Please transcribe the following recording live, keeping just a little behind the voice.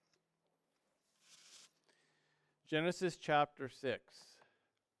Genesis chapter 6.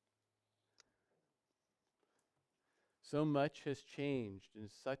 So much has changed in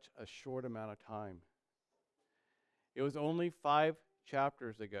such a short amount of time. It was only 5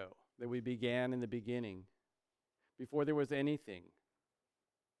 chapters ago that we began in the beginning, before there was anything,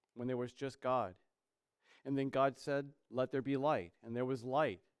 when there was just God. And then God said, "Let there be light," and there was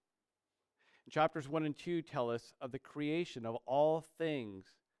light. Chapters 1 and 2 tell us of the creation of all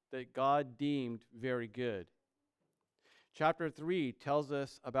things that God deemed very good. Chapter 3 tells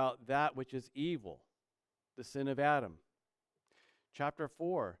us about that which is evil, the sin of Adam. Chapter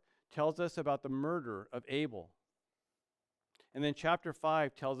 4 tells us about the murder of Abel. And then chapter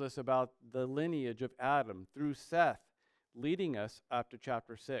 5 tells us about the lineage of Adam through Seth, leading us up to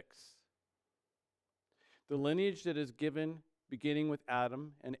chapter 6. The lineage that is given, beginning with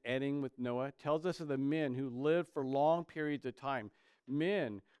Adam and ending with Noah, tells us of the men who lived for long periods of time,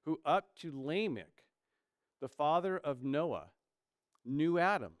 men who up to Lamech, the father of Noah, knew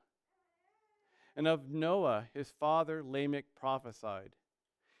Adam. And of Noah, his father Lamech prophesied.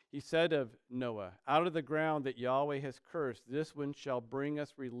 He said of Noah, "Out of the ground that Yahweh has cursed, this one shall bring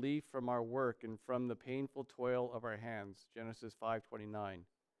us relief from our work and from the painful toil of our hands." Genesis 5:29.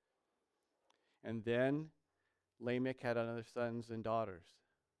 And then Lamech had other sons and daughters.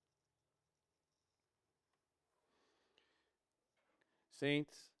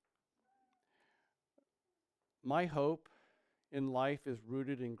 Saints, my hope in life is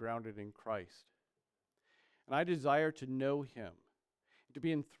rooted and grounded in Christ. And I desire to know him, to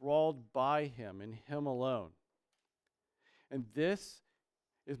be enthralled by him and him alone. And this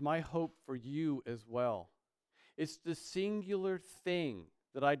is my hope for you as well. It's the singular thing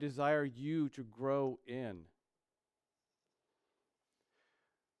that I desire you to grow in.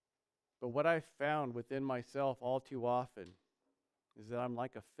 But what I've found within myself all too often is that I'm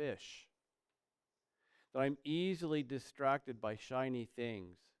like a fish, that I'm easily distracted by shiny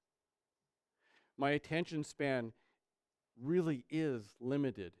things. My attention span really is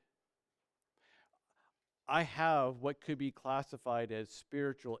limited. I have what could be classified as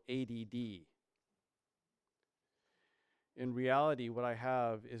spiritual ADD. In reality, what I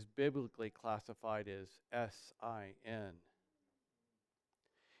have is biblically classified as SIN.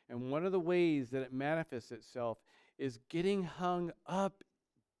 And one of the ways that it manifests itself is getting hung up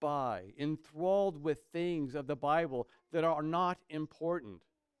by, enthralled with things of the Bible that are not important.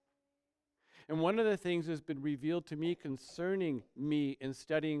 And one of the things that's been revealed to me concerning me in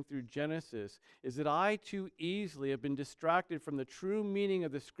studying through Genesis is that I too easily have been distracted from the true meaning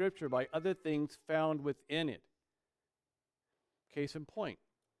of the Scripture by other things found within it. Case in point,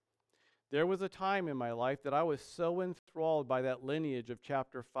 there was a time in my life that I was so enthralled by that lineage of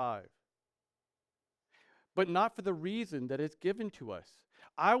chapter 5. But not for the reason that it's given to us.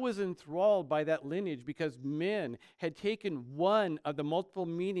 I was enthralled by that lineage because men had taken one of the multiple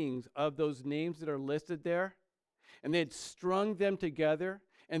meanings of those names that are listed there, and they had strung them together,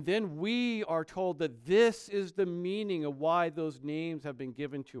 and then we are told that this is the meaning of why those names have been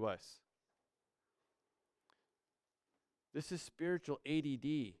given to us. This is spiritual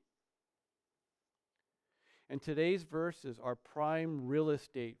ADD. And today's verses are prime real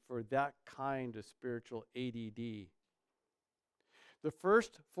estate for that kind of spiritual ADD. The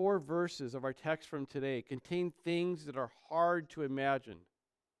first 4 verses of our text from today contain things that are hard to imagine.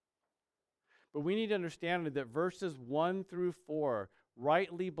 But we need to understand that verses 1 through 4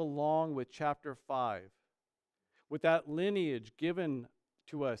 rightly belong with chapter 5, with that lineage given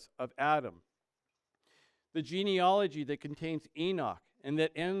to us of Adam. The genealogy that contains Enoch and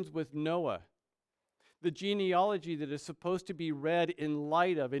that ends with Noah. The genealogy that is supposed to be read in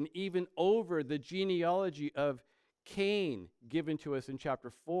light of and even over the genealogy of Cain given to us in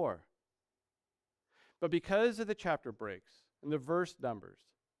chapter 4. But because of the chapter breaks and the verse numbers,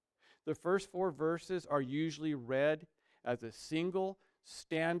 the first 4 verses are usually read as a single,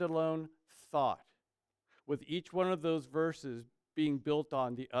 standalone thought, with each one of those verses being built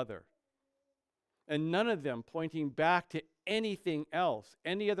on the other, and none of them pointing back to anything else,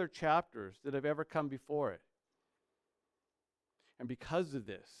 any other chapters that have ever come before it. And because of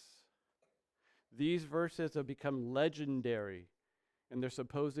this, these verses have become legendary in their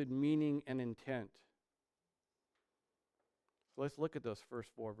supposed meaning and intent. So let's look at those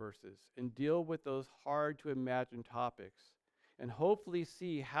first 4 verses and deal with those hard to imagine topics and hopefully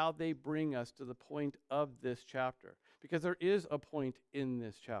see how they bring us to the point of this chapter, because there is a point in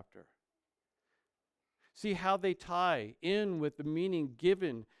this chapter. See how they tie in with the meaning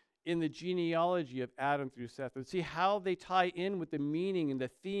given in the genealogy of Adam through Seth, and see how they tie in with the meaning and the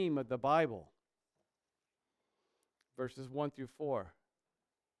theme of the Bible. Verses 1 through 4.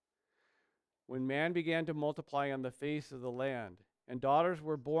 When man began to multiply on the face of the land, and daughters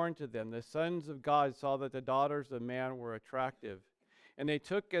were born to them, the sons of God saw that the daughters of man were attractive, and they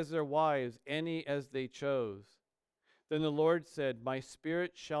took as their wives any as they chose. Then the Lord said, My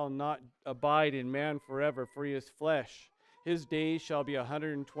spirit shall not abide in man forever, for he is flesh. His days shall be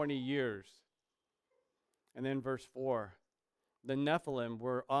 120 years. And then verse 4. The Nephilim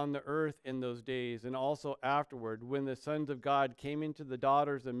were on the earth in those days, and also afterward, when the sons of God came into the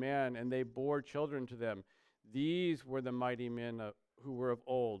daughters of man, and they bore children to them. These were the mighty men who were of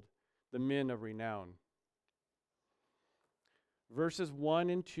old, the men of renown. Verses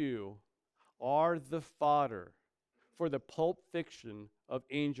 1 and 2 are the fodder for the pulp fiction of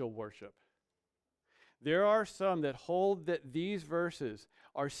angel worship. There are some that hold that these verses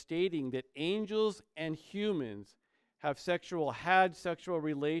are stating that angels and humans had sexual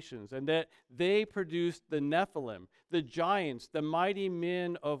relations, and that they produced the Nephilim, the giants, the mighty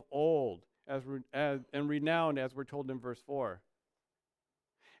men of old, and renowned, as we're told in verse 4.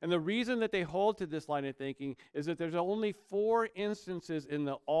 And the reason that they hold to this line of thinking is that there's only 4 instances in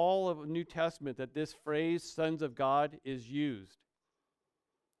all of the New Testament that this phrase, sons of God, is used.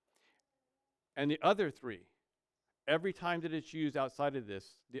 And the other 3, every time that it's used outside of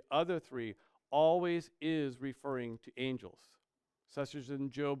this, the other 3 always is referring to angels, such as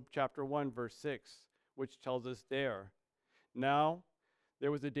in Job chapter 1, verse 6, which tells us there, Now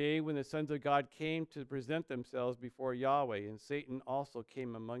there was a day when the sons of God came to present themselves before Yahweh, and Satan also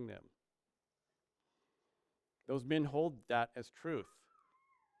came among them. Those men hold that as truth,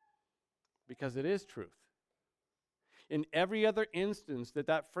 because it is truth. In every other instance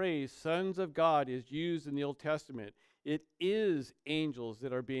that phrase, sons of God, is used in the Old Testament, it is angels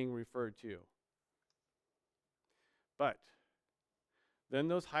that are being referred to. But then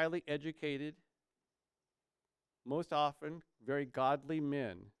those highly educated, most often very godly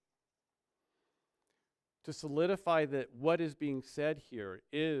men, to solidify that what is being said here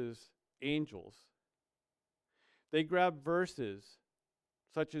is angels, they grab verses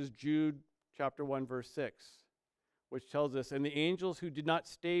such as Jude chapter 1, verse 6, which tells us, And the angels who did not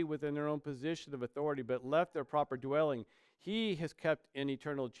stay within their own position of authority, but left their proper dwelling, he has kept in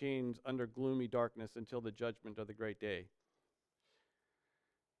eternal chains under gloomy darkness until the judgment of the great day.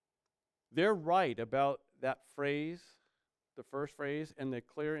 They're right about that phrase, the first phrase, and the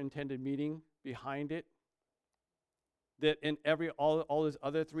clear intended meaning behind it. That in all those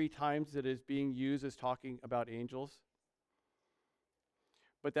other 3 times that is being used as talking about angels.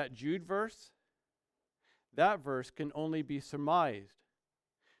 But that Jude verse, that verse can only be surmised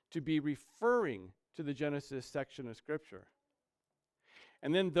to be referring to the Genesis section of Scripture.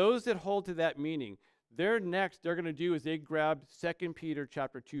 And then those that hold to that meaning, they're going to do is they grab 2 Peter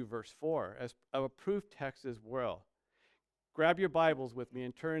chapter 2, verse 4 as a proof text as well. Grab your Bibles with me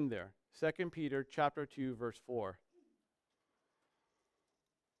and turn there. 2 Peter chapter 2, verse 4.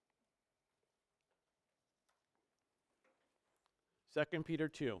 Second Peter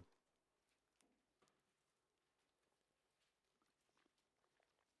 2.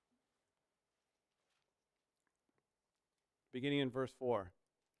 Beginning in verse 4.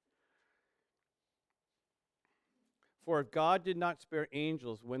 For if God did not spare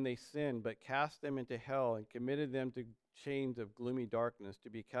angels when they sinned, but cast them into hell and committed them to chains of gloomy darkness to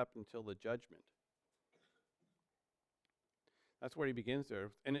be kept until the judgment. That's where he begins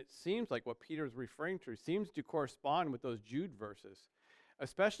there. And it seems like what Peter is referring to seems to correspond with those Jude verses,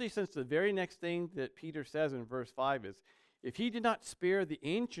 especially since the very next thing that Peter says in verse 5 is, If he did not spare the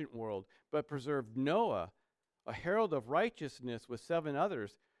ancient world, but preserved Noah, a herald of righteousness with 7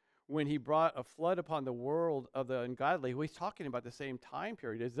 others, when he brought a flood upon the world of the ungodly. Well, he's talking about the same time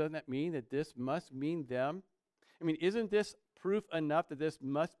period. Doesn't that mean that this must mean them? I mean, isn't this proof enough that this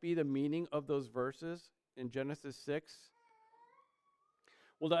must be the meaning of those verses in Genesis 6?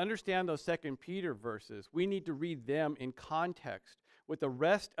 Well, to understand those 2 Peter verses, we need to read them in context with the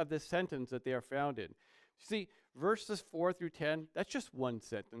rest of the sentence that they are found in. See, verses 4 through 10, that's just one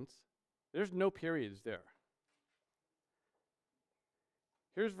sentence. There's no periods there.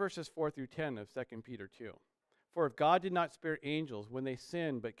 Here's verses 4 through 10 of 2 Peter 2. For if God did not spare angels when they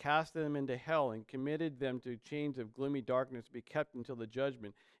sinned, but cast them into hell and committed them to chains of gloomy darkness to be kept until the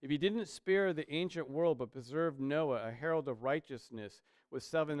judgment, if he didn't spare the ancient world, but preserved Noah, a herald of righteousness, with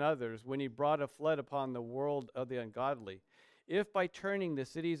 7 others, when he brought a flood upon the world of the ungodly, if by turning the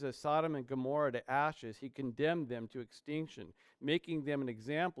cities of Sodom and Gomorrah to ashes, he condemned them to extinction, making them an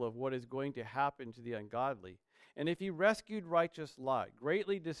example of what is going to happen to the ungodly, and if he rescued righteous Lot,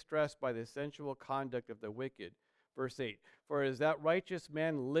 greatly distressed by the sensual conduct of the wicked, Verse 8, for as that righteous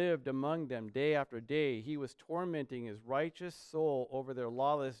man lived among them day after day, he was tormenting his righteous soul over their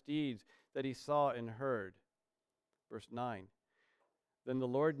lawless deeds that he saw and heard. Verse 9, then the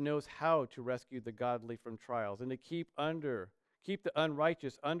Lord knows how to rescue the godly from trials and to keep the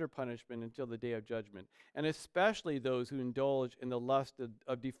unrighteous under punishment until the day of judgment, and especially those who indulge in the lust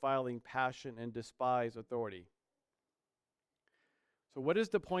of defiling passion and despise authority. So what is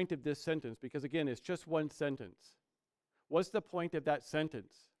the point of this sentence? Because again, it's just one sentence. What's the point of that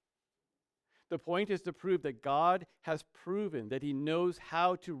sentence? The point is to prove that God has proven that he knows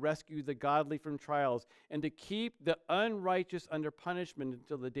how to rescue the godly from trials and to keep the unrighteous under punishment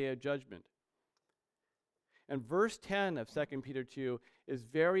until the day of judgment. And verse 10 of 2 Peter 2 is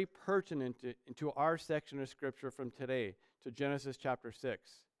very pertinent to our section of Scripture from today, to Genesis chapter 6.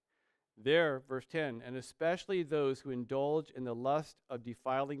 There, verse 10, and especially those who indulge in the lust of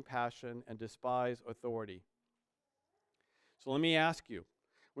defiling passion and despise authority. So let me ask you,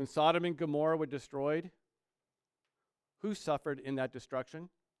 when Sodom and Gomorrah were destroyed, who suffered in that destruction?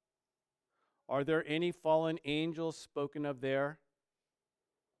 Are there any fallen angels spoken of there?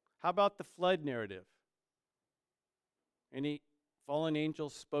 How about the flood narrative? Any fallen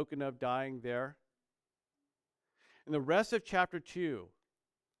angels spoken of dying there? And the rest of chapter 2,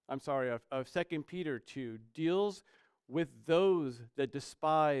 of 2 Peter 2, deals with those that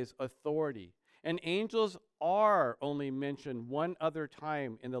despise authority. And angels are only mentioned one other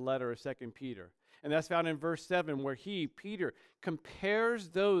time in the letter of 2 Peter. And that's found in verse 7, where Peter, compares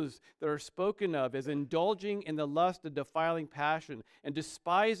those that are spoken of as indulging in the lust of defiling passion and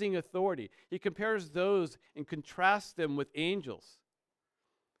despising authority. He compares those and contrasts them with angels.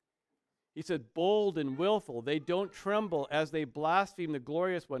 He said, bold and willful, they don't tremble as they blaspheme the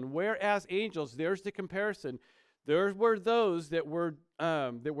glorious one. Whereas angels, there's the comparison, there were those that were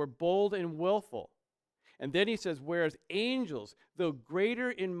bold and willful. And then he says, whereas angels, though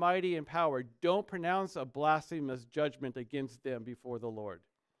greater in mighty and power, don't pronounce a blasphemous judgment against them before the Lord.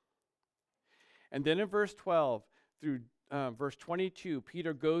 And then in verse 12 through verse 22,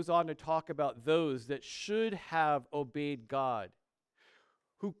 Peter goes on to talk about those that should have obeyed God,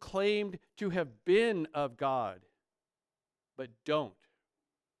 who claimed to have been of God, but don't.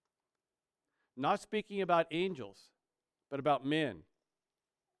 Not speaking about angels, but about men.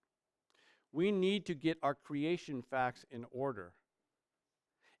 We need to get our creation facts in order.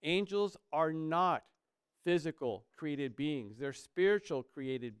 Angels are not physical created beings. They're spiritual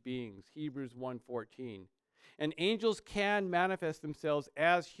created beings, Hebrews 1:14. And angels can manifest themselves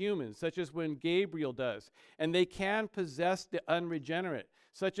as humans, such as when Gabriel does. And they can possess the unregenerate,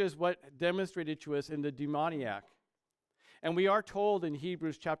 such as what demonstrated to us in the demoniac. And we are told in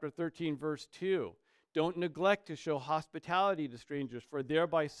Hebrews chapter 13, verse 2, don't neglect to show hospitality to strangers, for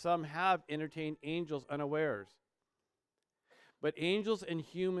thereby some have entertained angels unawares. But angels and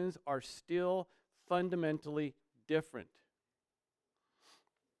humans are still fundamentally different.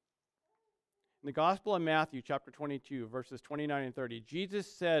 In the Gospel of Matthew, chapter 22, verses 29 and 30,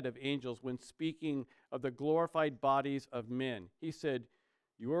 Jesus said of angels when speaking of the glorified bodies of men, he said,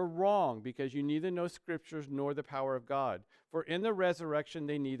 you are wrong because you neither know scriptures nor the power of God. For in the resurrection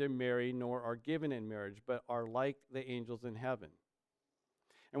they neither marry nor are given in marriage, but are like the angels in heaven.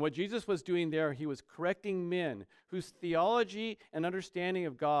 And what Jesus was doing there, he was correcting men whose theology and understanding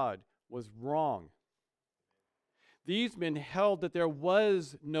of God was wrong. These men held that there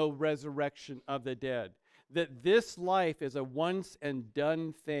was no resurrection of the dead, that this life is a once and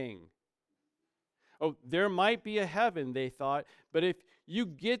done thing. Oh, there might be a heaven, they thought, but if you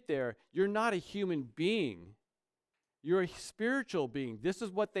get there, you're not a human being. You're a spiritual being. This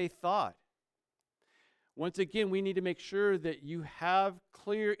is what they thought. Once again, we need to make sure that you have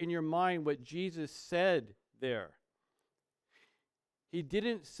clear in your mind what Jesus said there. He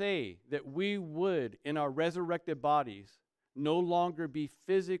didn't say that we would, in our resurrected bodies, no longer be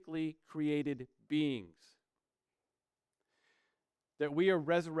physically created beings. That we are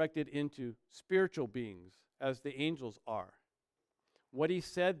resurrected into spiritual beings, as the angels are. What he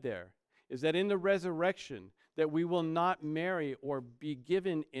said there is that in the resurrection, that we will not marry or be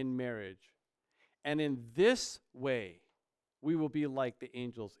given in marriage. And in this way, we will be like the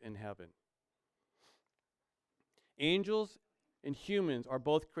angels in heaven. Angels and humans are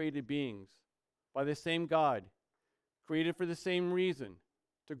both created beings by the same God, created for the same reason,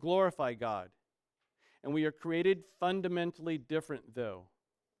 to glorify God. And we are created fundamentally different, though.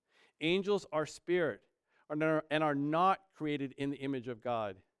 Angels are spirit and are not created in the image of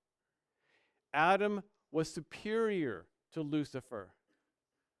God. Adam was superior to Lucifer.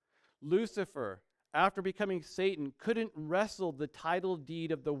 Lucifer, after becoming Satan, couldn't wrestle the title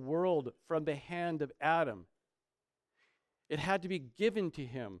deed of the world from the hand of Adam. It had to be given to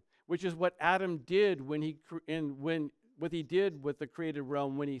him, which is what Adam did what he did with the created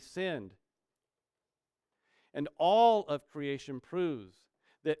realm when he sinned. And all of creation proves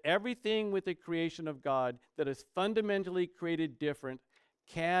that everything with the creation of God that is fundamentally created different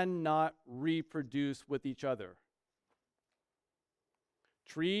cannot reproduce with each other.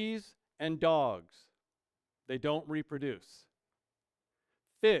 Trees and dogs, they don't reproduce.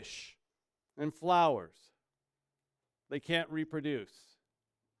 Fish and flowers, they can't reproduce.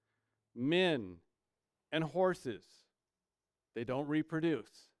 Men and horses, they don't reproduce.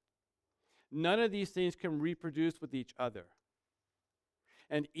 None of these things can reproduce with each other.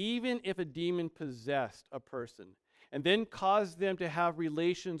 And even if a demon possessed a person and then caused them to have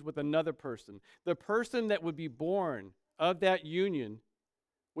relations with another person, the person that would be born of that union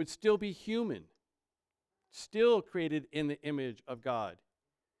would still be human, still created in the image of God,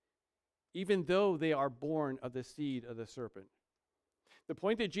 even though they are born of the seed of the serpent. The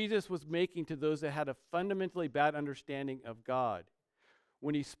point that Jesus was making to those that had a fundamentally bad understanding of God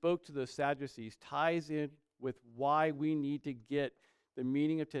when he spoke to the Sadducees ties in with why we need to get the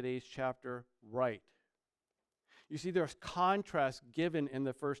meaning of today's chapter right. You see, there's contrast given in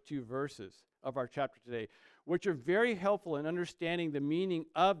the first two verses of our chapter today, which are very helpful in understanding the meaning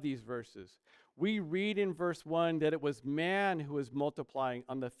of these verses. We read in verse 1 that it was man who was multiplying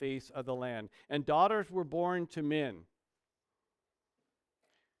on the face of the land, and daughters were born to men.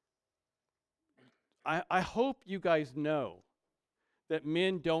 I hope you guys know that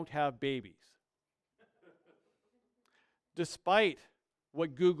men don't have babies, despite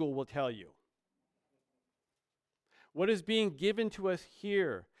what Google will tell you. What is being given to us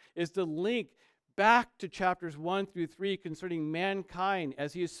here is the link back to chapters 1 through 3 concerning mankind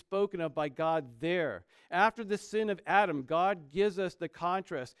as he is spoken of by God there. After the sin of Adam, God gives us the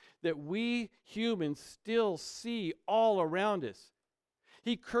contrast that we humans still see all around us.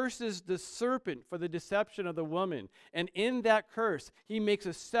 He curses the serpent for the deception of the woman, and in that curse, he makes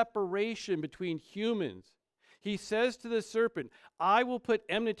a separation between humans. He says to the serpent, I will put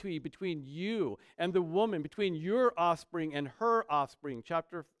enmity between you and the woman, between your offspring and her offspring.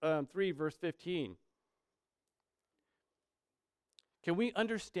 Chapter 3, verse 15. Can we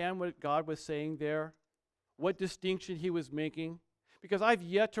understand what God was saying there? What distinction he was making? Because I've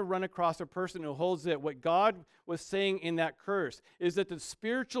yet to run across a person who holds that what God was saying in that curse is that the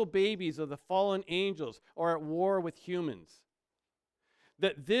spiritual babies of the fallen angels are at war with humans.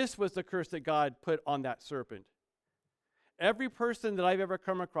 That this was the curse that God put on that serpent. Every person that I've ever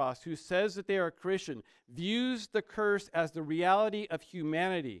come across who says that they are a Christian views the curse as the reality of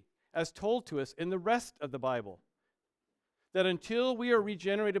humanity, as told to us in the rest of the Bible. That until we are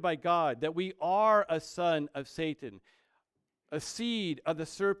regenerated by God, that we are a son of Satan, a seed of the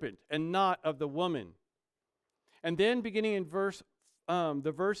serpent, and not of the woman. And then beginning in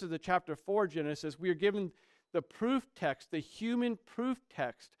the verses of chapter 4, Genesis, we are given the proof text, the human proof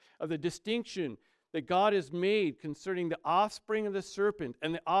text of the distinction that God has made concerning the offspring of the serpent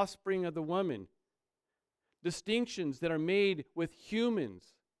and the offspring of the woman. Distinctions that are made with humans,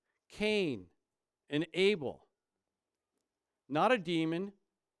 Cain and Abel. Not a demon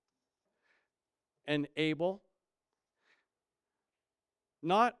and Abel.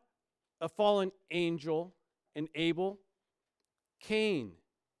 Not a fallen angel and Abel. Cain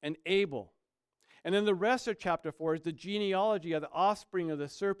and Abel. And then the rest of chapter 4 is the genealogy of the offspring of the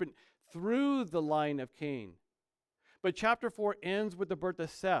serpent through the line of Cain. But chapter 4 ends with the birth of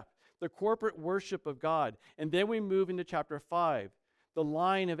Seth, the corporate worship of God. And then we move into chapter 5, the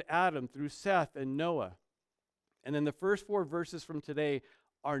line of Adam through Seth and Noah. And then the first 4 verses from today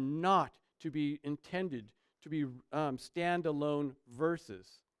are not to be intended to be standalone verses.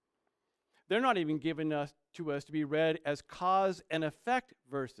 They're not even given to us to be read as cause and effect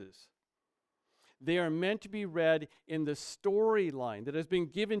verses. They are meant to be read in the storyline that has been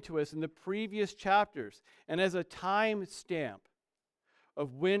given to us in the previous chapters and as a time stamp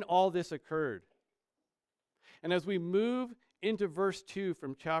of when all this occurred. And as we move into verse 2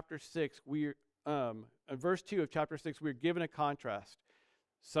 from chapter 6, verse 2 of chapter 6, we're given a contrast.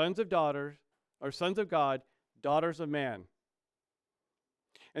 Sons of God, daughters of man.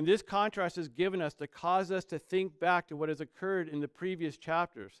 And this contrast is given us to cause us to think back to what has occurred in the previous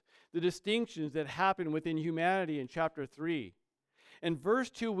chapters, the distinctions that happen within humanity in chapter 3. In verse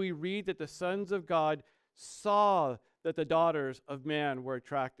 2, we read that the sons of God saw that the daughters of man were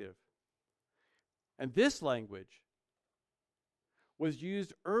attractive. And this language was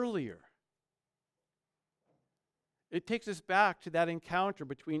used earlier. It takes us back to that encounter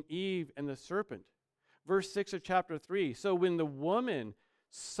between Eve and the serpent. Verse 6 of chapter 3. So when the woman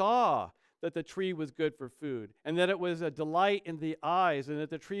saw that the tree was good for food, and that it was a delight in the eyes, and that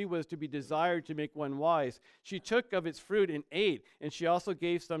the tree was to be desired to make one wise. She took of its fruit and ate, and she also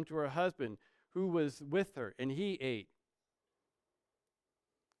gave some to her husband, who was with her, and he ate.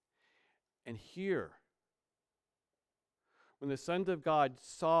 And here, when the sons of God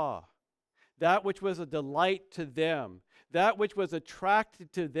saw that which was a delight to them, that which was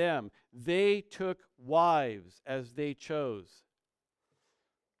attracted to them, they took wives as they chose.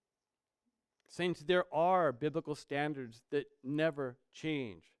 Saints, there are biblical standards that never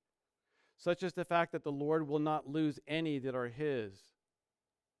change, such as the fact that the Lord will not lose any that are his,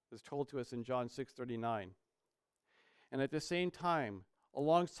 as told to us in John 6:39. And at the same time,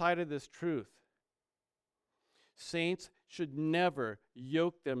 alongside of this truth, saints should never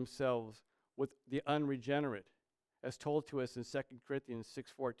yoke themselves with the unregenerate, as told to us in 2 Corinthians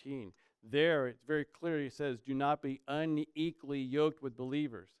 6:14. There, it very clearly says, do not be unequally yoked with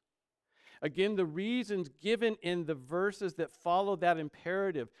believers. Again, the reasons given in the verses that follow that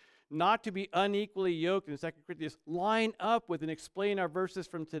imperative, not to be unequally yoked in 2 Corinthians, line up with and explain our verses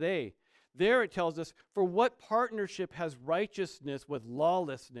from today. There it tells us, for what partnership has righteousness with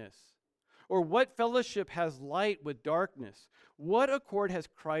lawlessness? Or what fellowship has light with darkness? What accord has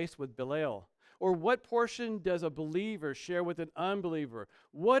Christ with Belial? Or what portion does a believer share with an unbeliever?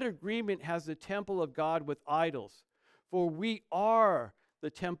 What agreement has the temple of God with idols? For we are the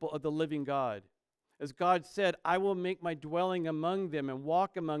temple of the living God. As God said, I will make my dwelling among them and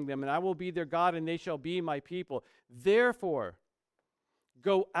walk among them, and I will be their God, and they shall be my people. Therefore,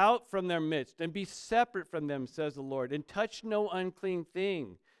 go out from their midst and be separate from them, says the Lord, and touch no unclean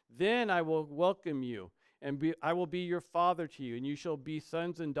thing. Then I will welcome you, and I will be your father to you, and you shall be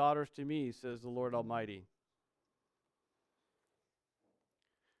sons and daughters to me, says the Lord Almighty.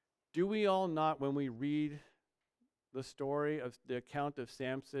 Do we all not, when we read the story of the account of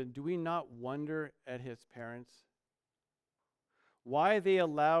Samson, do we not wonder at his parents? Why they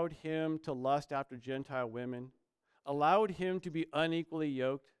allowed him to lust after Gentile women, allowed him to be unequally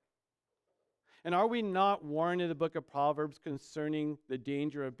yoked? And are we not warned in the book of Proverbs concerning the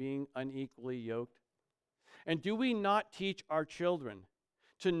danger of being unequally yoked? And do we not teach our children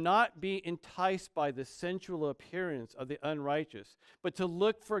to not be enticed by the sensual appearance of the unrighteous, but to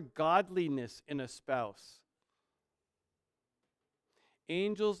look for godliness in a spouse?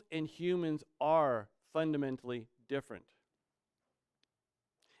 Angels and humans are fundamentally different.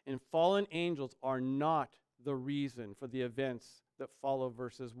 And fallen angels are not the reason for the events that follow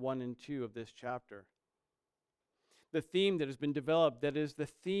verses 1 and 2 of this chapter. The theme that has been developed, that is the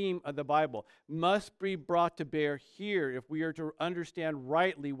theme of the Bible, must be brought to bear here if we are to understand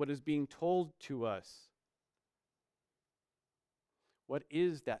rightly what is being told to us. What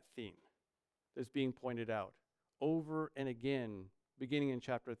is that theme that's being pointed out over and again, beginning in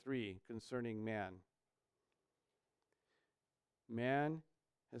chapter 3, concerning man? Man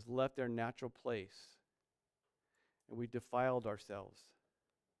has left their natural place, and we defiled ourselves.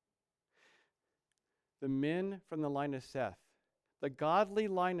 The men from the line of Seth, the godly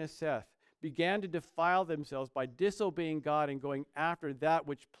line of Seth, began to defile themselves by disobeying God and going after that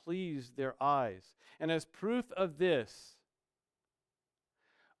which pleased their eyes. And as proof of this,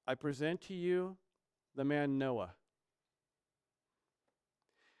 I present to you the man Noah.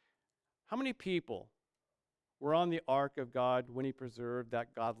 How many people were on the ark of God when he preserved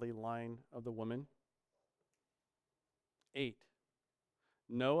that godly line of the woman? 8.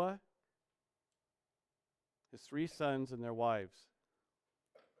 Noah, his 3 sons, and their wives.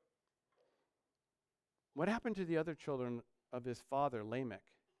 What happened to the other children of his father, Lamech?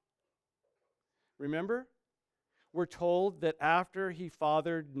 Remember? We're told that after he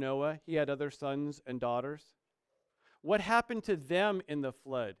fathered Noah, he had other sons and daughters. What happened to them in the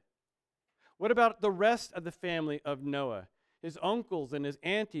flood? What about the rest of the family of Noah? His uncles and his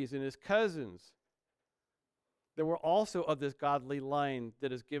aunties and his cousins. There were also of this godly line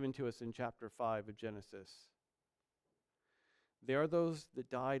that is given to us in chapter 5 of Genesis. They are those that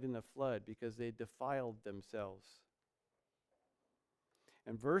died in the flood because they defiled themselves.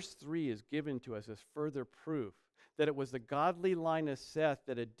 And verse 3 is given to us as further proof that it was the godly line of Seth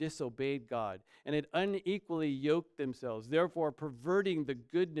that had disobeyed God and had unequally yoked themselves, therefore perverting the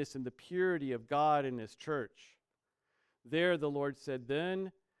goodness and the purity of God and his church. There the Lord said,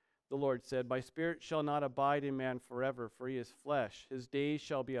 then the Lord said, my spirit shall not abide in man forever, for he is flesh. His days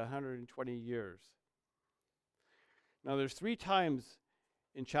shall be 120 years. Now there's 3 times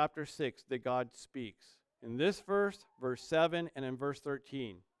in chapter 6 that God speaks. In this verse, verse 7, and in verse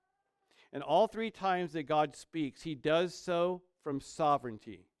 13. And all 3 times that God speaks, he does so from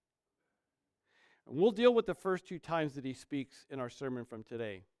sovereignty. And we'll deal with the first 2 times that he speaks in our sermon from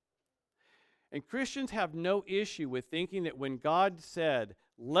today. And Christians have no issue with thinking that when God said,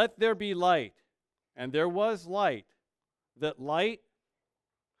 "Let there be light," and there was light, that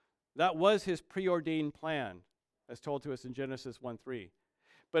was his preordained plan, as told to us in Genesis 1:3.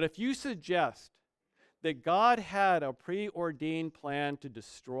 But if you suggest that God had a preordained plan to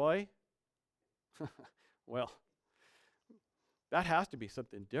destroy, well, that has to be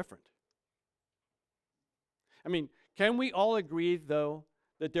something different. I mean, can we all agree, though,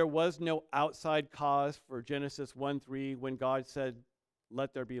 that there was no outside cause for Genesis 1:3 when God said,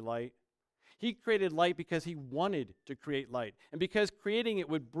 "Let there be light"? He created light because he wanted to create light, and because creating it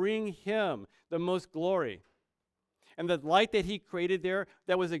would bring him the most glory. And the light that he created there,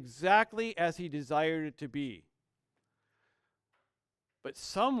 that was exactly as he desired it to be. But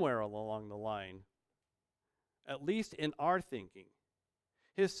somewhere along the line, at least in our thinking,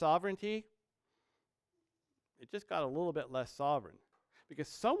 his sovereignty, it just got a little bit less sovereign. Because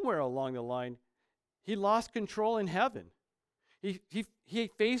somewhere along the line, he lost control in heaven. He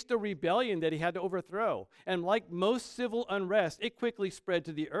faced a rebellion that he had to overthrow. And like most civil unrest, it quickly spread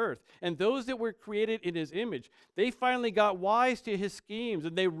to the earth. And those that were created in his image, they finally got wise to his schemes,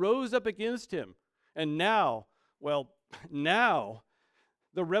 and they rose up against him. And now, the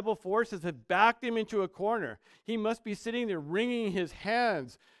rebel forces have backed him into a corner. He must be sitting there wringing his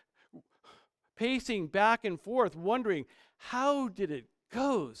hands, pacing back and forth, wondering, how did it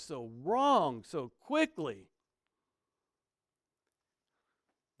go so wrong so quickly?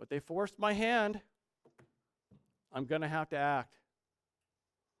 But they forced my hand. I'm going to have to act.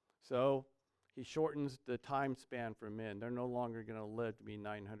 So he shortens the time span for men. They're no longer going to live to be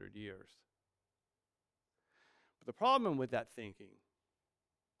 900 years. But the problem with that thinking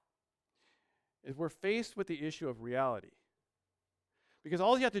is we're faced with the issue of reality. Because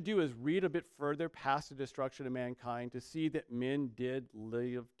all you have to do is read a bit further past the destruction of mankind to see that men did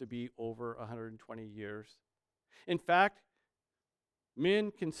live to be over 120 years. In fact,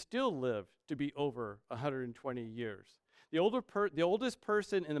 men can still live to be over 120 years. The oldest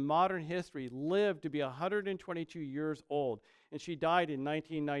person in the modern history lived to be 122 years old, and she died in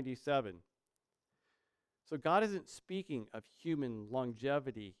 1997. So God isn't speaking of human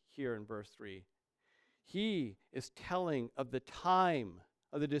longevity here in verse 3. He is telling of the time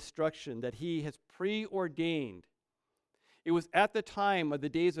of the destruction that he has preordained. It was at the time of the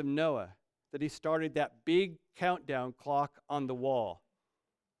days of Noah that he started that big countdown clock on the wall.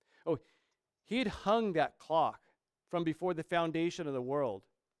 Oh, he had hung that clock from before the foundation of the world.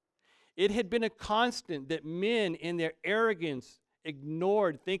 It had been a constant that men in their arrogance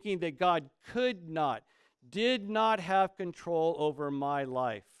ignored, thinking that God did not have control over my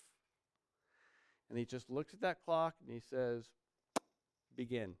life. And he just looks at that clock and he says,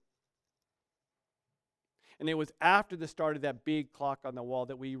 begin. And it was after the start of that big clock on the wall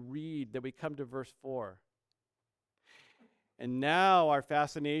that we come to verse 4. And now our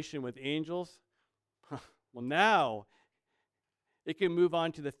fascination with angels, now it can move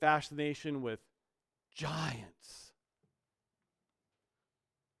on to the fascination with giants.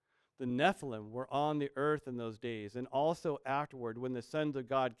 The Nephilim were on the earth in those days, and also afterward when the sons of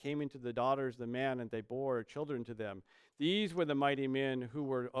God came into the daughters of the man and they bore children to them. These were the mighty men who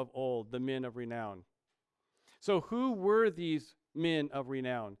were of old, the men of renown. So who were these men of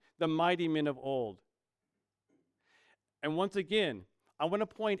renown, the mighty men of old? And once again, I want to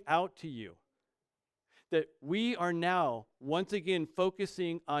point out to you that we are now once again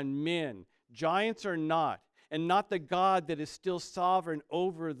focusing on men, giants or not, and not the God that is still sovereign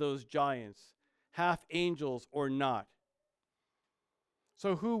over those giants, half angels or not.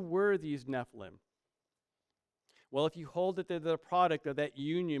 So who were these Nephilim? Well, if you hold that they're the product of that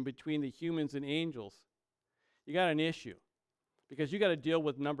union between the humans and angels, you got an issue, because you got to deal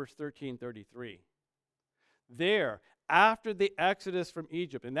with Numbers 13:33. There, after the exodus from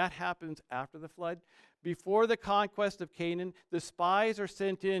Egypt, and that happens after the flood, before the conquest of Canaan, the spies are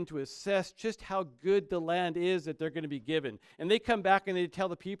sent in to assess just how good the land is that they're going to be given. And they come back and they tell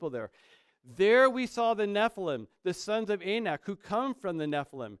the people there we saw the Nephilim, the sons of Anak, who come from the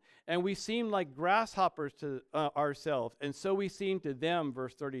Nephilim, and we seem like grasshoppers to ourselves, and so we seem to them,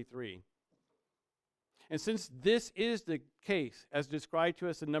 verse 33. And since this is the case, as described to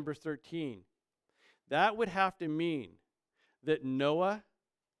us in Numbers 13, that would have to mean that Noah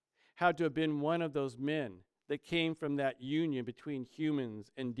had to have been one of those men that came from that union between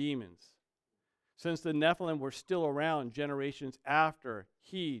humans and demons, since the Nephilim were still around generations after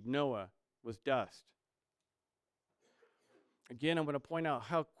Noah, was dust. Again, I'm going to point out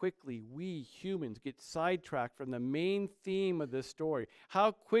how quickly we humans get sidetracked from the main theme of this story,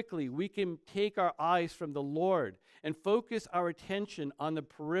 how quickly we can take our eyes from the Lord and focus our attention on the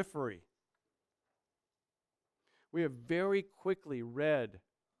periphery. We have very quickly read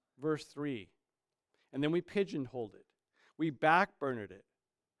verse 3, and then we pigeonholed it. We backburnered it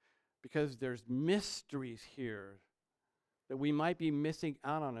because there's mysteries here that we might be missing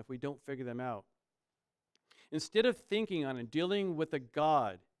out on if we don't figure them out. Instead of thinking on and dealing with a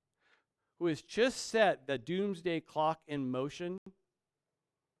God who has just set the doomsday clock in motion,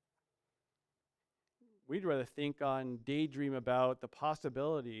 we'd rather think on, daydream about the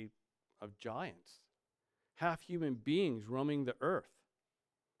possibility of giants, half human beings roaming the earth.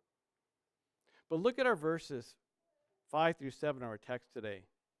 But look at our verses 5 through 7 of our text today.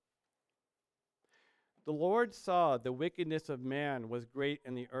 The Lord saw the wickedness of man was great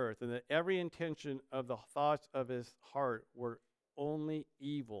in the earth, and that every intention of the thoughts of his heart were only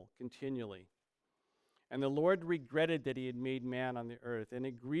evil continually. And the Lord regretted that he had made man on the earth, and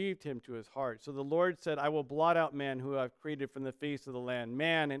it grieved him to his heart. So the Lord said, I will blot out man who I have created from the face of the land,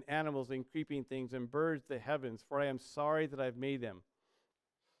 man and animals and creeping things and birds of the heavens, for I am sorry that I have made them.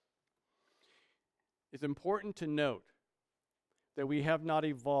 It's important to note that we have not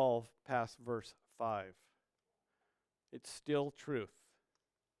evolved past verse 5. It's still truth,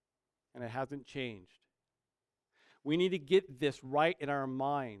 and it hasn't changed. We need to get this right in our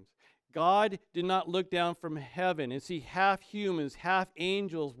minds. God did not look down from heaven and see half humans, half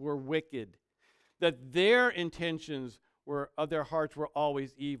angels were wicked, that their intentions of their hearts were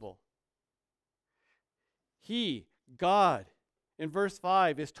always evil. He, God, in verse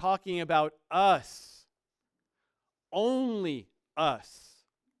 5, is talking about us, only us.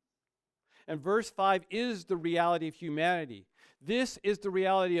 And verse 5 is the reality of humanity. This is the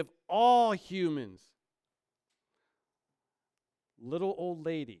reality of all humans. Little old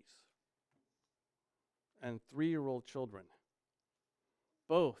ladies and 3-year-old children.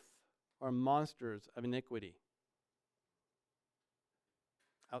 Both are monsters of iniquity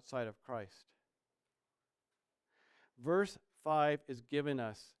outside of Christ. Verse 5 is given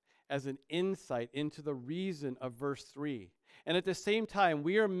us as an insight into the reason of verse 3. And at the same time,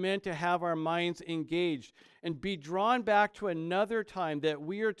 we are meant to have our minds engaged and be drawn back to another time that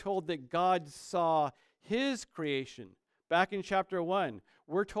we are told that God saw his creation. Back in chapter 1,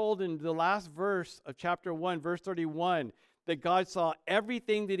 we're told in the last verse of chapter 1, verse 31, that God saw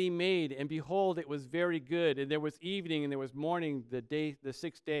everything that he made, and behold, it was very good. And there was evening and there was morning, the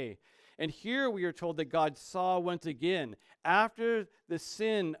 6th day. And here we are told that God saw once again after the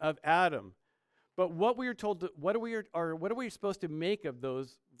sin of Adam. But what we are told, what are we supposed to make of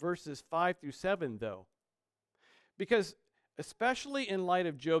those verses 5 through 7, though? Because especially in light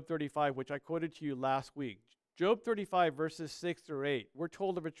of Job 35, which I quoted to you last week, Job 35, verses 6 through 8, we're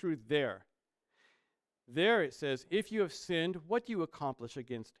told of a truth there. There it says, if you have sinned, what do you accomplish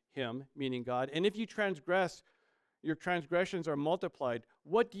against him, meaning God? And if you transgress, your transgressions are multiplied,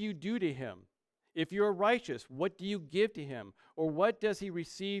 what do you do to him? If you are righteous, what do you give to him? Or what does he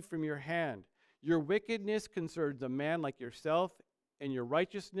receive from your hand? Your wickedness concerns a man like yourself, and your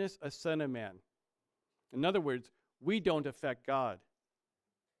righteousness a son of man. In other words, we don't affect God.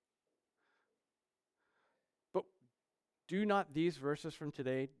 But do not these verses from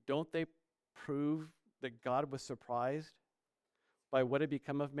today, don't they prove that God was surprised by what had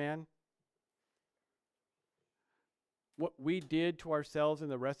become of man? What we did to ourselves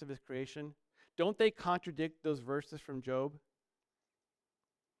and the rest of his creation? Don't they contradict those verses from Job?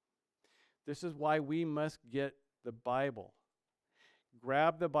 This is why we must get the Bible.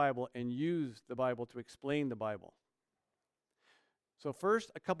 Grab the Bible and use the Bible to explain the Bible. So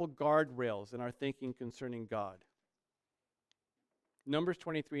first, a couple guardrails in our thinking concerning God. Numbers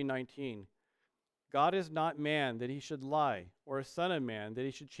 23:19. God is not man that he should lie, or a son of man that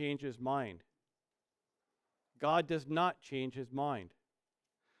he should change his mind. God does not change his mind.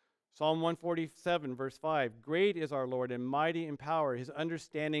 Psalm 147, verse 5, great is our Lord and mighty in power. His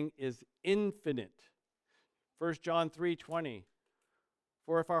understanding is infinite. 1 John 3:20,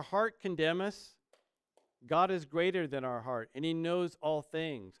 for if our heart condemn us, God is greater than our heart, and he knows all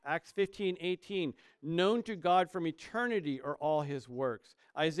things. Acts 15:18, known to God from eternity are all his works.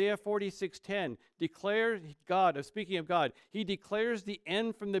 Isaiah 46:10 declares God, speaking of God, he declares the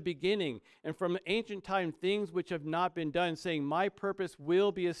end from the beginning, and from ancient time things which have not been done, saying, my purpose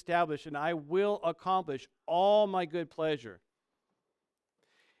will be established, and I will accomplish all my good pleasure.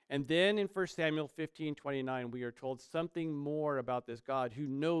 And then in 1 Samuel 15:29, we are told something more about this God who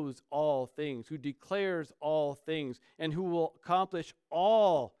knows all things, who declares all things, and who will accomplish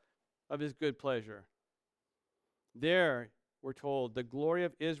all of his good pleasure. There, we're told, the glory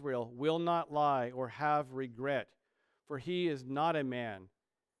of Israel will not lie or have regret, for he is not a man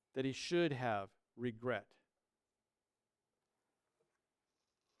that he should have regret.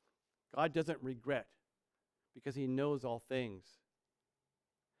 God doesn't regret because he knows all things.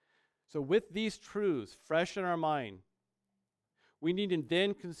 So with these truths fresh in our mind, we need to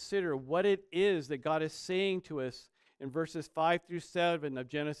then consider what it is that God is saying to us in verses 5 through 7 of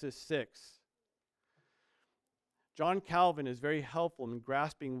Genesis 6. John Calvin is very helpful in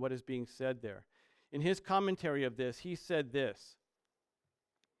grasping what is being said there. In his commentary of this, he said this: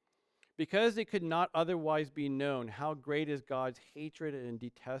 because it could not otherwise be known how great is God's hatred and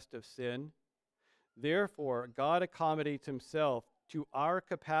detest of sin, therefore God accommodates himself to our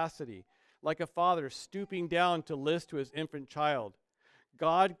capacity, like a father stooping down to list to his infant child.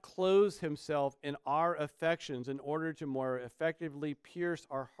 God clothes himself in our affections in order to more effectively pierce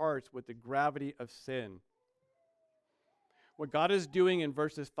our hearts with the gravity of sin. What God is doing in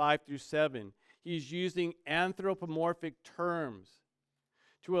verses 5 through 7, he's using anthropomorphic terms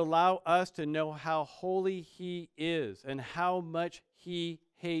to allow us to know how holy he is and how much he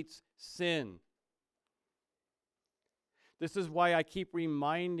hates sin. This is why I keep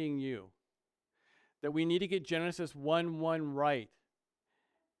reminding you that we need to get Genesis 1:1 right.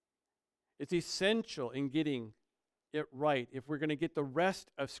 It's essential in getting it right if we're going to get the rest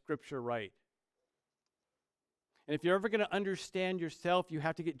of Scripture right. And if you're ever going to understand yourself, you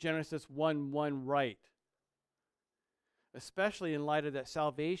have to get Genesis 1:1 right, especially in light of that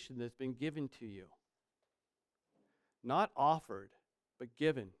salvation that's been given to you. Not offered, but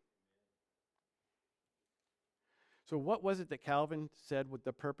given. So what was it that Calvin said what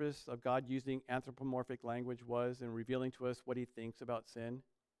the purpose of God using anthropomorphic language was in revealing to us what he thinks about sin?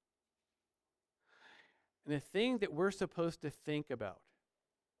 And the thing that we're supposed to think about,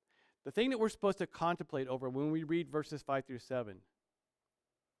 the thing that we're supposed to contemplate over when we read verses 5 through 7,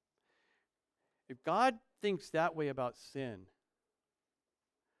 if God thinks that way about sin,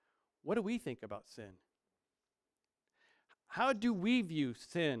 what do we think about sin? How do we view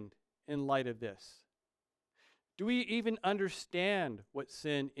sin in light of this? Do we even understand what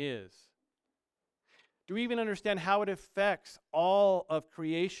sin is? Do we even understand how it affects all of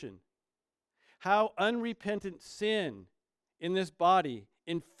creation? How unrepentant sin in this body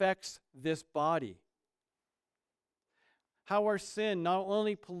infects this body? How our sin not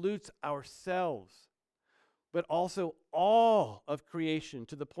only pollutes ourselves, but also all of creation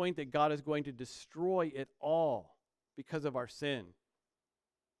to the point that God is going to destroy it all because of our sin.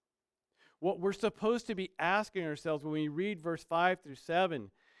 What we're supposed to be asking ourselves when we read verse 5 through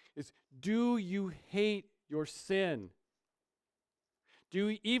 7 is, do you hate your sin? Do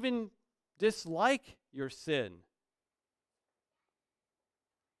you even dislike your sin?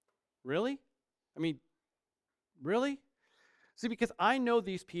 Really? I mean, really? See, because I know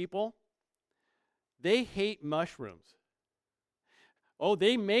these people, they hate mushrooms. Oh,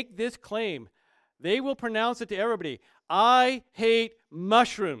 they make this claim. They will pronounce it to everybody. I hate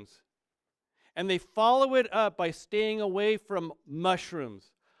mushrooms. And they follow it up by staying away from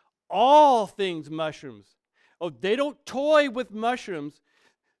mushrooms. All things mushrooms. Oh, they don't toy with mushrooms.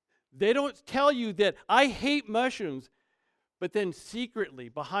 They don't tell you that I hate mushrooms, but then secretly,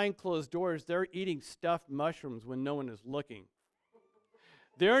 behind closed doors, they're eating stuffed mushrooms when no one is looking.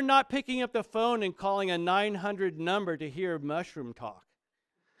 They're not picking up the phone and calling a 900 number to hear mushroom talk.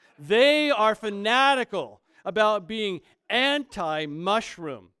 They are fanatical about being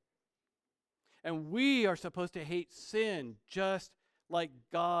anti-mushroom. And we are supposed to hate sin just like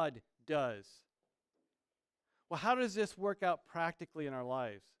God does. Well, how does this work out practically in our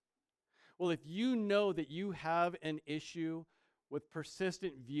lives? Well, if you know that you have an issue with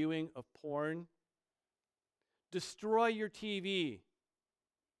persistent viewing of porn, destroy your TV.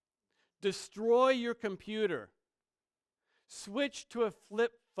 Destroy your computer. Switch to a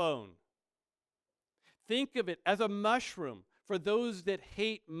flip phone. Think of it as a mushroom for those that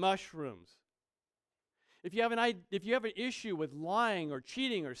hate mushrooms. If you have an issue with lying or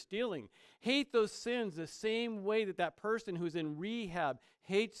cheating or stealing, hate those sins the same way that that person who's in rehab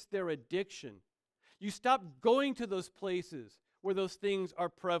hates their addiction. You stop going to those places where those things are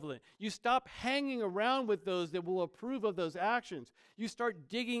prevalent. You stop hanging around with those that will approve of those actions. You start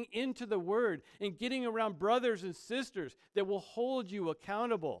digging into the Word and getting around brothers and sisters that will hold you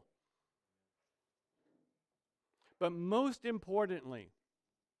accountable. But most importantly,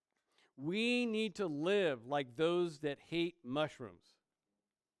 we need to live like those that hate mushrooms,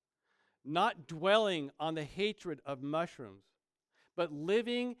 not dwelling on the hatred of mushrooms, but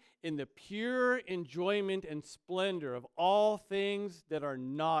living in the pure enjoyment and splendor of all things that are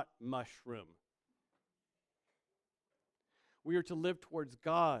not mushroom. We are to live towards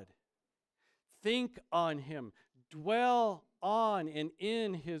God, think on Him, dwell on and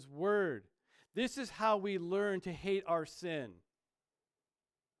in His Word. This is how we learn to hate our sin.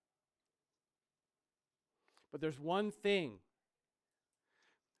 But there's one thing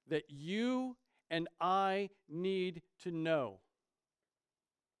that you and I need to know.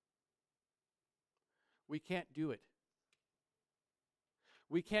 We can't do it.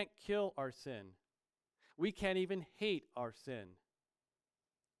 We can't kill our sin. We can't even hate our sin.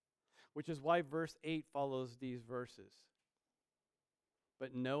 Which is why verse 8 follows these verses.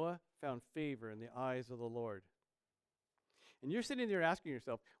 But Noah found favor in the eyes of the Lord. And you're sitting there asking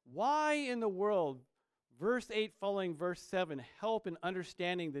yourself, why in the world verse 8 following verse 7 help in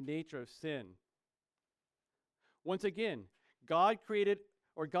understanding the nature of sin? Once again, God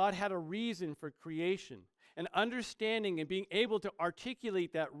had a reason for creation. And understanding and being able to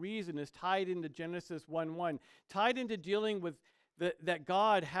articulate that reason is tied into Genesis 1:1, tied into dealing with that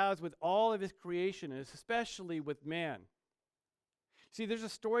God has with all of his creation, and especially with man. See, there's a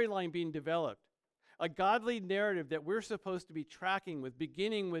storyline being developed, a godly narrative that we're supposed to be tracking with,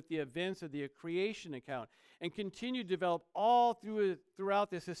 beginning with the events of the creation account, and continue to develop all throughout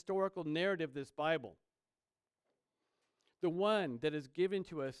this historical narrative, this Bible. The one that is given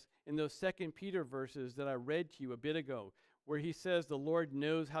to us in those 2 Peter verses that I read to you a bit ago, where he says the Lord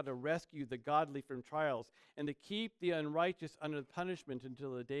knows how to rescue the godly from trials and to keep the unrighteous under punishment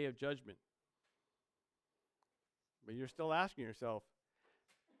until the day of judgment. But you're still asking yourself,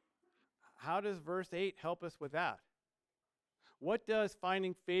 how does verse 8 help us with that? What does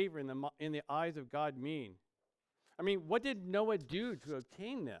finding favor in the eyes of God mean? I mean, what did Noah do to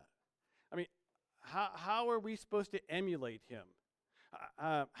obtain that? I mean, how are we supposed to emulate him?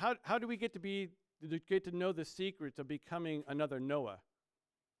 How do we get to know the secrets of becoming another Noah?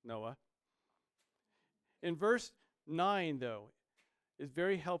 In verse 9, though, is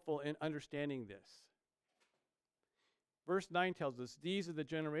very helpful in understanding this. Verse 9 tells us, these are the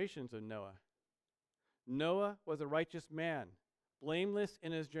generations of Noah. Noah was a righteous man, blameless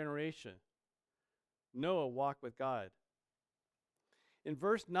in his generation. Noah walked with God. In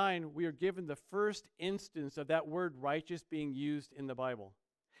verse 9, we are given the first instance of that word righteous being used in the Bible.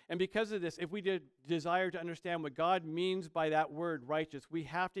 And because of this, if we desire to understand what God means by that word righteous, we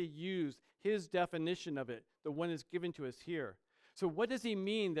have to use his definition of it, the one that's given to us here. So what does he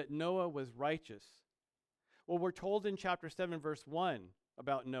mean that Noah was righteous? Well, we're told in chapter 7, verse 1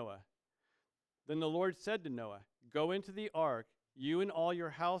 about Noah. Then the Lord said to Noah, go into the ark, you and all your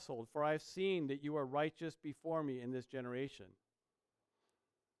household, for I have seen that you are righteous before me in this generation.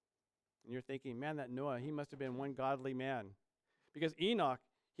 And you're thinking, man, that Noah, he must have been one godly man. Because Enoch,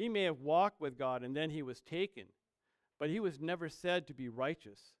 he may have walked with God and then he was taken, but he was never said to be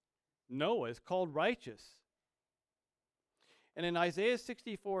righteous. Noah is called righteous. And in Isaiah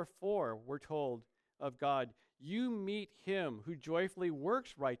 64:4, we're told of God, you meet him who joyfully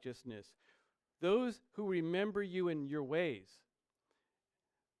works righteousness, those who remember you in your ways.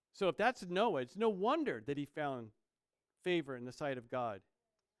 So if that's Noah, it's no wonder that he found favor in the sight of God.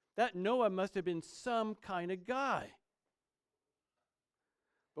 That Noah must have been some kind of guy.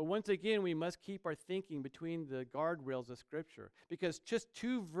 But once again, we must keep our thinking between the guardrails of Scripture, because just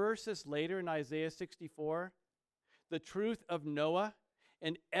 2 verses later in Isaiah 64, the truth of Noah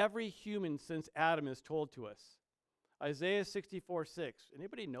and every human since Adam is told to us. Isaiah 64:6.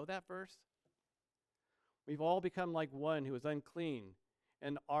 Anybody know that verse? We've all become like one who is unclean,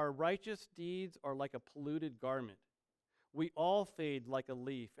 and our righteous deeds are like a polluted garment. We all fade like a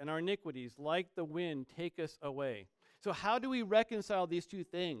leaf, and our iniquities, like the wind, take us away. So how do we reconcile these two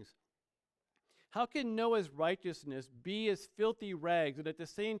things? How can Noah's righteousness be as filthy rags, and at the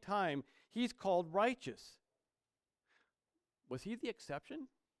same time, he's called righteous? Was he the exception?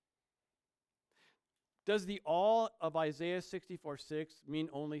 Does the all of Isaiah 64:6 mean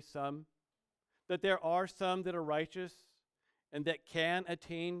only some? That there are some that are righteous and that can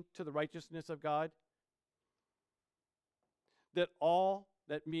attain to the righteousness of God? That all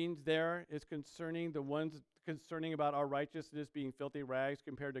that means there is concerning the ones concerning about our righteousness being filthy rags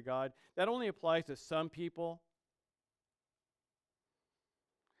compared to God, that only applies to some people,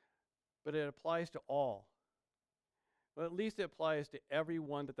 but it applies to all. Well, at least it applies to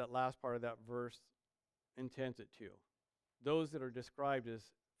everyone that last part of that verse intends it to. Those that are described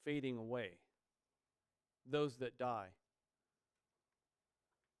as fading away. Those that die.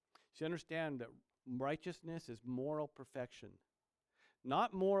 So you understand that righteousness is moral perfection.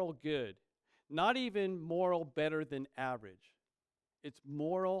 Not moral good. Not even moral better than average. It's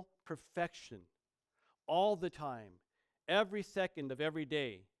moral perfection. All the time. Every second of every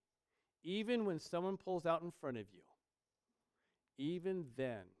day. Even when someone pulls out in front of you. Even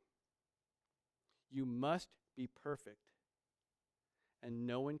then. You must be perfect. And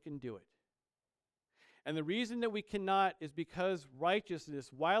no one can do it. And the reason that we cannot is because righteousness,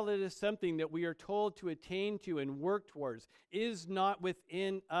 while it is something that we are told to attain to and work towards, is not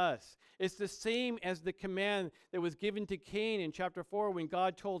within us. It's the same as the command that was given to Cain in chapter 4 when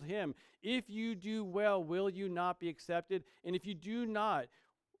God told him, if you do well, will you not be accepted? And if you do not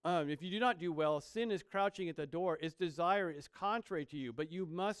do well, sin is crouching at the door. Its desire is contrary to you, but you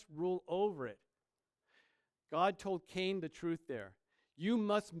must rule over it. God told Cain the truth there. You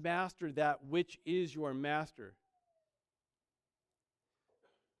must master that which is your master.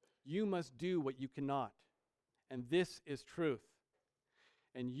 You must do what you cannot. And this is truth.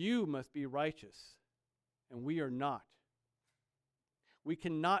 And you must be righteous. And we are not. We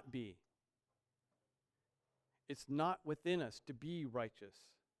cannot be. It's not within us to be righteous.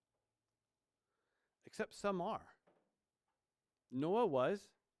 Except some are. Noah was.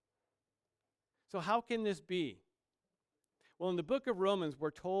 So how can this be? Well, in the book of Romans,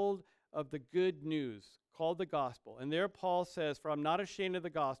 we're told of the good news called the gospel. And there Paul says, for I'm not ashamed of the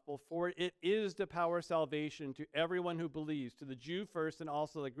gospel, for it is the power of salvation to everyone who believes, to the Jew first and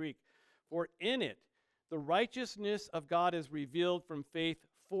also the Greek. For in it, the righteousness of God is revealed from faith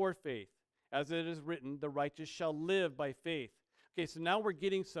for faith. As it is written, the righteous shall live by faith. Okay, so now we're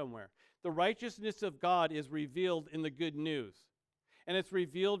getting somewhere. The righteousness of God is revealed in the good news. And it's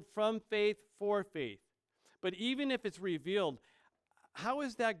revealed from faith for faith. But even if it's revealed, how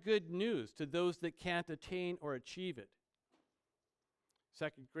is that good news to those that can't attain or achieve it?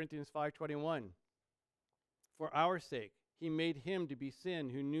 2 Corinthians 5:21. For our sake, he made him to be sin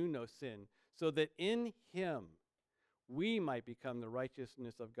who knew no sin, so that in him we might become the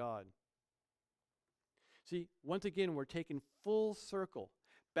righteousness of God. See, once again, we're taken full circle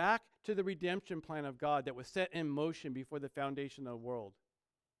back to the redemption plan of God that was set in motion before the foundation of the world.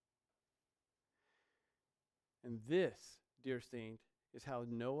 And this, dear saint, is how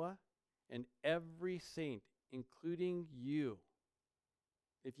Noah and every saint, including you,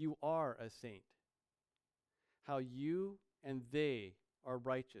 if you are a saint, how you and they are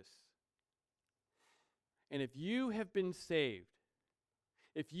righteous. And if you have been saved,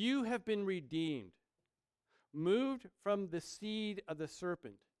 if you have been redeemed, moved from the seed of the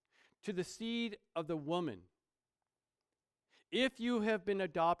serpent to the seed of the woman, if you have been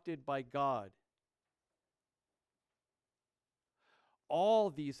adopted by God, all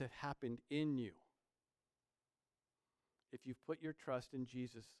these have happened in you if you've put your trust in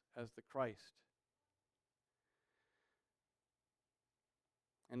Jesus as the Christ.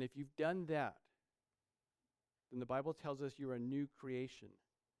 And if you've done that, then the Bible tells us you're a new creation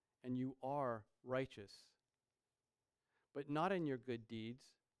and you are righteous. But not in your good deeds,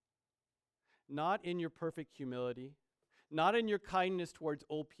 not in your perfect humility, not in your kindness towards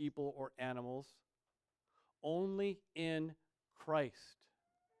old people or animals, only in Christ.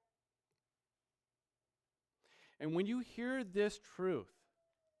 And when you hear this truth,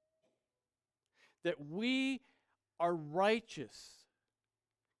 that we are righteous,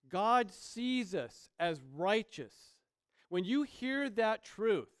 God sees us as righteous. When you hear that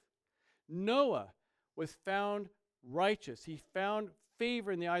truth, Noah was found righteous. He found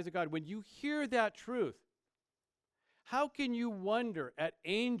favor in the eyes of God. When you hear that truth, how can you wonder at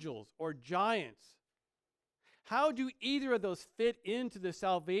angels or giants? How do either of those fit into the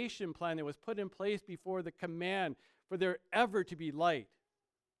salvation plan that was put in place before the command for there ever to be light?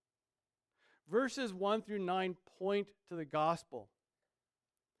 Verses 1 through 9 point to the gospel.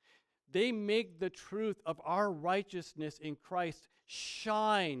 They make the truth of our righteousness in Christ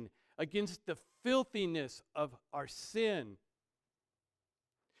shine against the filthiness of our sin.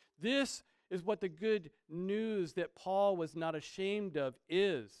 This is what the good news that Paul was not ashamed of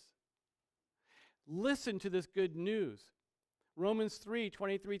is. Listen to this good news. Romans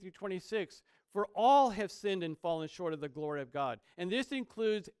 3:23 through 26. For all have sinned and fallen short of the glory of God. And this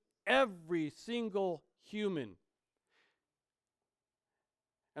includes every single human.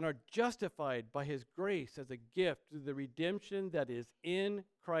 And are justified by his grace as a gift through the redemption that is in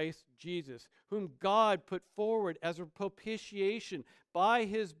Christ Jesus, whom God put forward as a propitiation by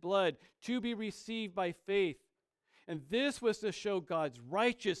his blood to be received by faith. And this was to show God's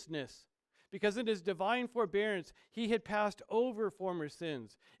righteousness, because in his divine forbearance he had passed over former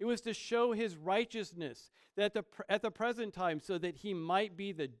sins. It was to show his righteousness that at the present time, so that he might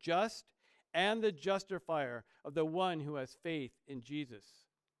be the just and the justifier of the one who has faith in Jesus.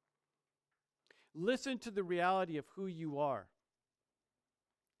 Listen to the reality of who you are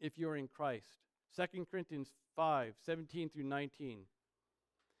if you're in Christ. 2 Corinthians 5:17 through 19.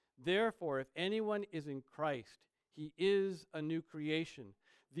 Therefore, if anyone is in Christ, he is a new creation.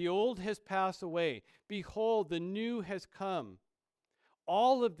 The old has passed away. Behold, the new has come.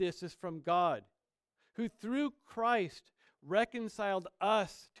 All of this is from God, who through Christ reconciled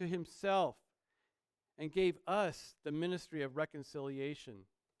us to himself and gave us the ministry of reconciliation.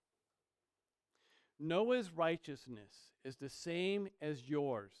 Noah's righteousness is the same as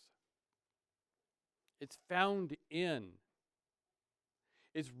yours. It's found in,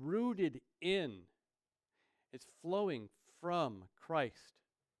 it's rooted in, it's flowing from Christ.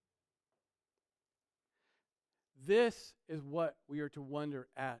 This is what we are to wonder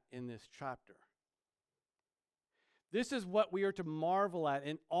at in this chapter. This is what we are to marvel at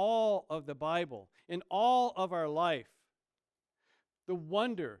in all of the Bible, in all of our life. The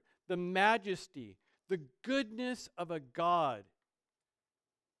wonder, the majesty, the goodness of a God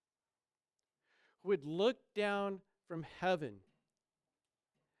who would look down from heaven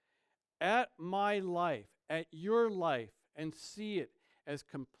at my life, at your life, and see it as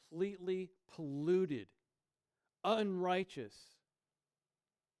completely polluted, unrighteous.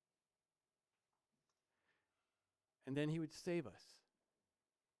 And then he would save us.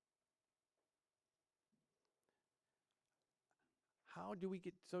 How do we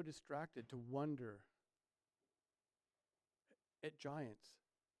get so distracted to wonder at giants?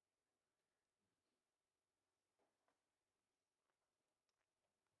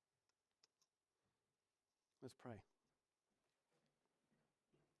 Let's pray.